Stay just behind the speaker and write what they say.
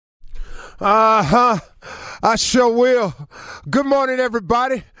Uh-huh. I sure will. Good morning,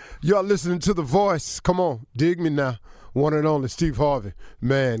 everybody. Y'all listening to The Voice. Come on, dig me now. One and only Steve Harvey.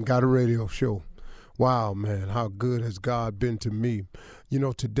 Man, got a radio show. Wow, man, how good has God been to me? You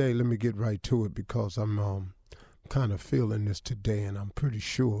know, today, let me get right to it because I'm kind of feeling this today, and I'm pretty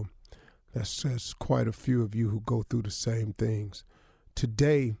sure there's quite a few of you who go through the same things.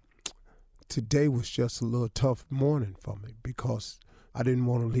 Today was just a little tough morning for me because I didn't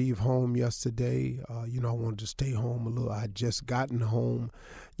want to leave home yesterday. I wanted to stay home a little. I had just gotten home.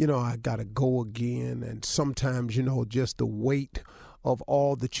 I got to go again. And sometimes, just the weight of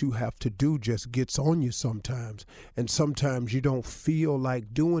all that you have to do just gets on you sometimes. And sometimes you don't feel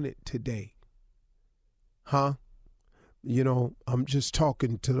like doing it today. Huh? I'm just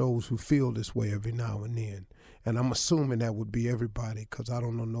talking to those who feel this way every now and then. And I'm assuming that would be everybody because I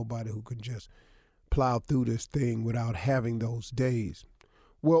don't know nobody who can just plow through this thing without having those days.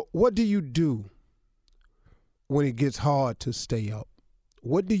 Well, what do you do when it gets hard to stay up?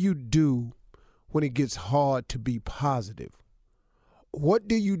 What do you do when it gets hard to be positive? What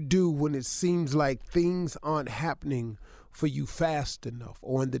do you do when it seems like things aren't happening for you fast enough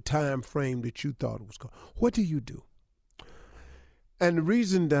or in the time frame that you thought it was going? What do you do? And the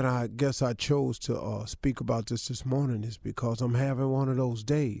reason that I guess I chose to speak about this morning is because I'm having one of those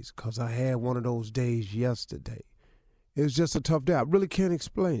days, because I had one of those days yesterday. It was just a tough day. I really can't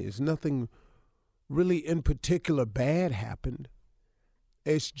explain it. It's nothing really in particular bad happened.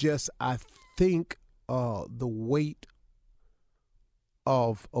 It's just I think the weight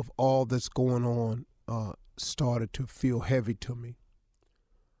of all that's going on started to feel heavy to me.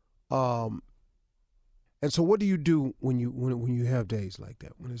 And so what do you do when you have days like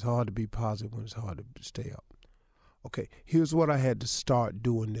that, when it's hard to be positive, when it's hard to stay up? Okay, here's what I had to start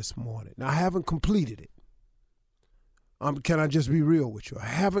doing this morning. Now, I haven't completed it. Can I just be real with you? I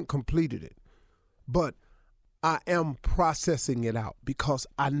haven't completed it, but I am processing it out because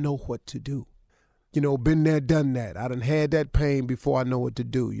I know what to do. Been there, done that. I done had that pain before I know what to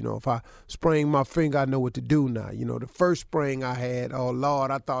do. If I sprain my finger, I know what to do now. The first sprain I had, oh, Lord,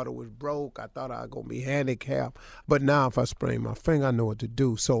 I thought it was broke. I thought I was going to be handicapped. But now if I sprain my finger, I know what to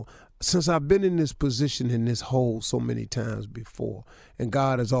do. So since I've been in this position, in this hole so many times before, and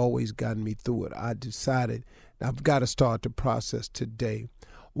God has always gotten me through it, I decided I've got to start the process today.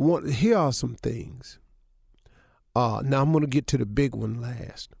 Here are some things. Now I'm going to get to the big one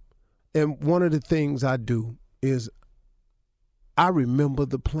last. And one of the things I do is I remember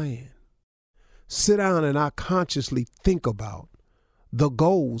the plan. Sit down and I consciously think about the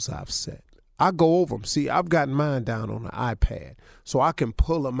goals I've set. I go over them. See, I've got mine down on the iPad, so I can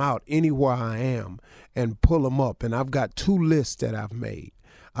pull them out anywhere I am and pull them up. And I've got 2 lists that I've made.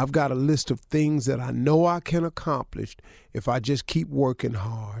 I've got a list of things that I know I can accomplish if I just keep working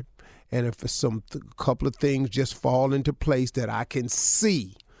hard. And if couple of things just fall into place that I can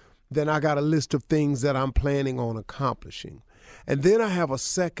see, then I got a list of things that I'm planning on accomplishing. And then I have a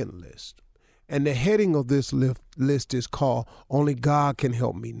second list. And the heading of this list is called Only God Can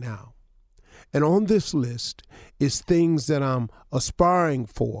Help Me Now. And on this list is things that I'm aspiring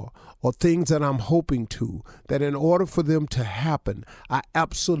for or things that I'm hoping to, that in order for them to happen, I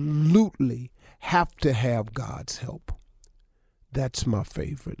absolutely have to have God's help. That's my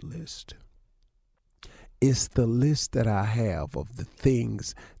favorite list. It's the list that I have of the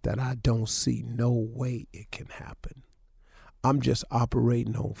things that I don't see no way it can happen. I'm just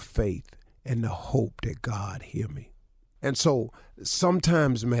operating on faith and the hope that God hear me. And so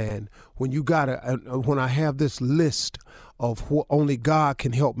sometimes, man, when I have this list of what only God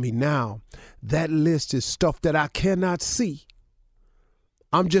can help me now, that list is stuff that I cannot see.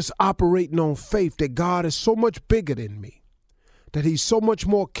 I'm just operating on faith that God is so much bigger than me, that he's so much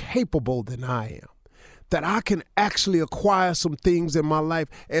more capable than I am, that I can actually acquire some things in my life,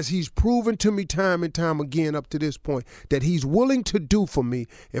 as he's proven to me time and time again up to this point, that he's willing to do for me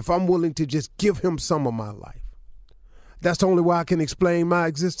if I'm willing to just give him some of my life. That's the only way I can explain my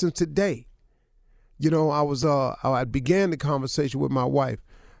existence today. I began the conversation with my wife.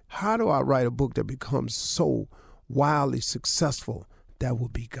 How do I write a book that becomes so wildly successful? That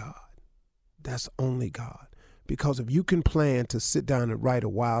would be God. That's only God. Because if you can plan to sit down and write a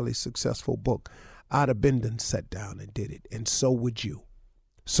wildly successful book, I'd have been done sat down and did it, and so would you.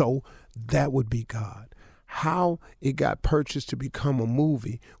 So that would be God. How it got purchased to become a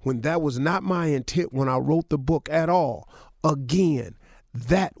movie when that was not my intent when I wrote the book at all. Again,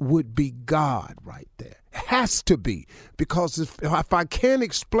 that would be God right there. Has to be, because if I can't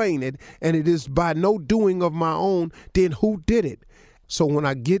explain it and it is by no doing of my own, then who did it? So when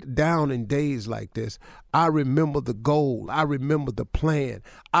I get down in days like this, I remember the goal. I remember the plan.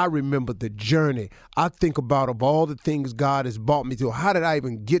 I remember the journey. I think about of all the things God has brought me through. How did I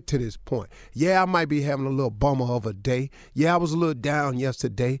even get to this point? Yeah, I might be having a little bummer of a day. Yeah, I was a little down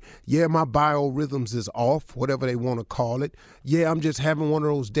yesterday. Yeah, my biorhythms is off, whatever they want to call it. Yeah, I'm just having one of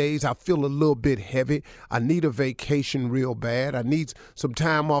those days. I feel a little bit heavy. I need a vacation real bad. I need some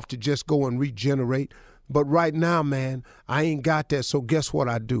time off to just go and regenerate. But right now, man, I ain't got that. So guess what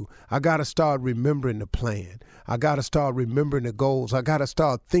I do? I got to start remembering the plan. I got to start remembering the goals. I got to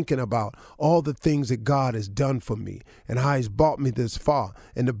start thinking about all the things that God has done for me and how he's brought me this far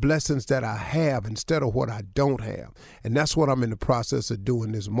and the blessings that I have instead of what I don't have. And that's what I'm in the process of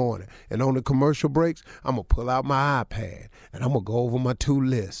doing this morning. And on the commercial breaks, I'm going to pull out my iPad and I'm going to go over my to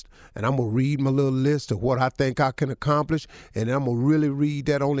list and I'm going to read my little list of what I think I can accomplish. And I'm going to really read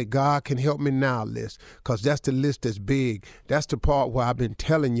that Only God Can Help Me Now list, because that's the list that's big. That's the part where I've been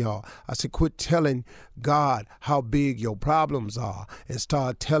telling y'all. I said, quit telling God how big your problems are and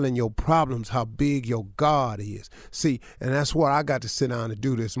start telling your problems how big your God is. See, and that's what I got to sit down and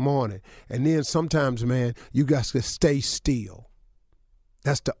do this morning. And then sometimes, man, you got to stay still.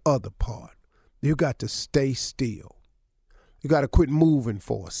 That's the other part. You got to stay still. You got to quit moving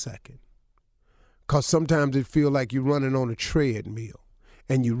for a second. Because sometimes it feels like you're running on a treadmill.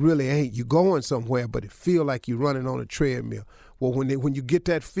 And you really ain't. You're going somewhere, but it feel like you're running on a treadmill. Well, when you get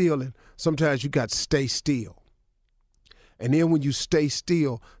that feeling, sometimes you got to stay still. And then when you stay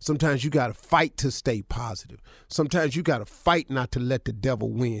still, sometimes you got to fight to stay positive. Sometimes you got to fight not to let the devil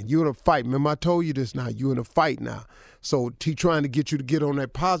win. You're in a fight. Remember, I told you this now. You're in a fight now. So he trying to get you to get on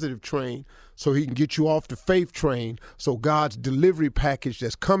that positive train so he can get you off the faith train. So God's delivery package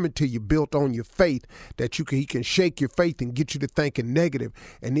that's coming to you built on your faith, that he can shake your faith and get you to thinking negative.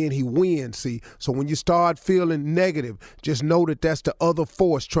 And then he wins, see. So when you start feeling negative, just know that that's the other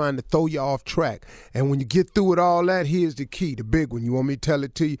force trying to throw you off track. And when you get through with all that, here's the key, the big one. You want me to tell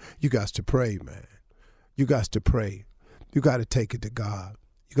it to you? You got to pray, man. You got to pray. You got to take it to God.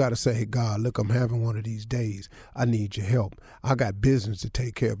 You got to say, hey, God, look, I'm having one of these days. I need your help. I got business to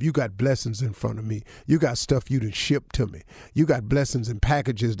take care of. You got blessings in front of me. You got stuff you done shipped to me. You got blessings and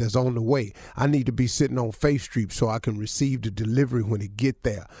packages that's on the way. I need to be sitting on Faith Street so I can receive the delivery when it get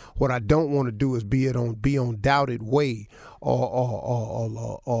there. What I don't want to do is be on Doubted Way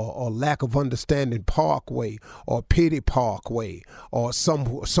or Lack of Understanding Parkway or Pity Parkway or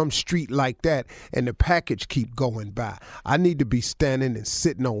some street like that, and the package keep going by. I need to be standing and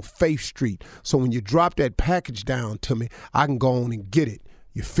sitting on Faith Street, so when you drop that package down to me, I can go on and get it.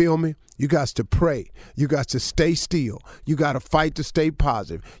 You feel me? You got to pray. You got to stay still. You got to fight to stay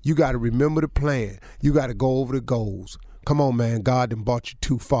positive. You got to remember the plan. You got to go over the goals. Come on, man. God done brought you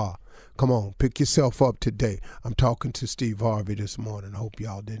too far. Come on, pick yourself up today. I'm talking to Steve Harvey this morning. I hope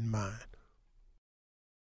y'all didn't mind.